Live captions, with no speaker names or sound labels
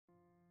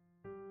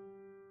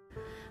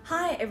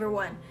Hi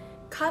everyone!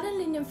 Cotton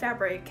linen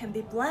fabric can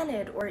be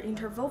blended or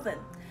interwoven.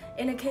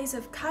 In the case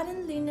of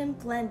cotton linen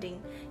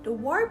blending, the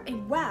warp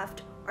and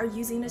weft are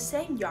using the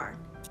same yarn,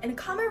 and the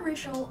common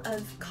ratio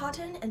of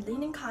cotton and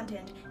linen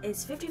content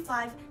is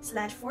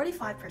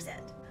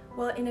 55/45%.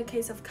 While in the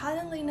case of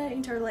cotton linen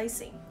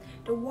interlacing,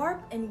 the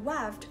warp and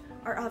weft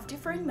are of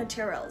different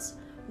materials.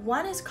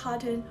 One is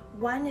cotton,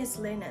 one is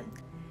linen.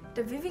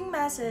 The weaving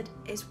method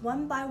is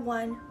one by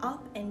one,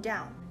 up and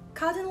down.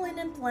 Cotton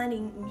linen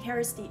blending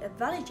inherits the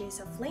advantages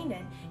of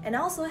linen and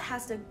also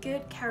has the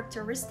good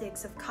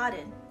characteristics of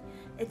cotton.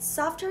 It's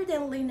softer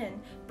than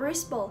linen,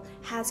 breathable,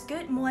 has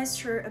good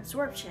moisture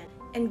absorption,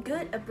 and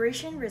good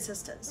abrasion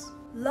resistance.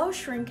 Low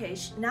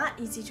shrinkage, not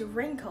easy to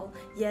wrinkle,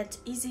 yet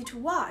easy to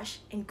wash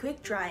and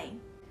quick drying.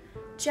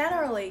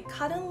 Generally,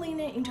 cotton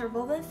linen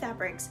interwoven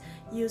fabrics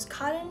use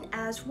cotton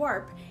as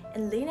warp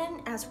and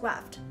linen as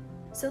weft,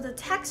 so the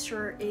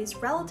texture is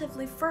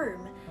relatively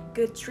firm,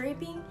 good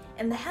draping,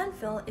 and the hand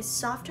feel is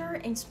softer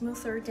and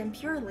smoother than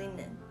pure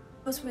linen.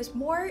 Those with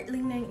more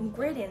linen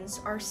ingredients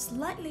are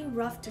slightly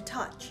rough to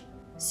touch,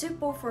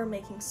 suitable for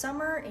making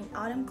summer and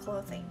autumn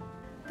clothing.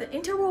 The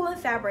interwoven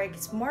fabric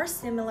is more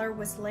similar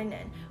with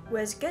linen,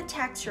 with good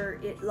texture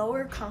yet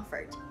lower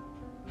comfort.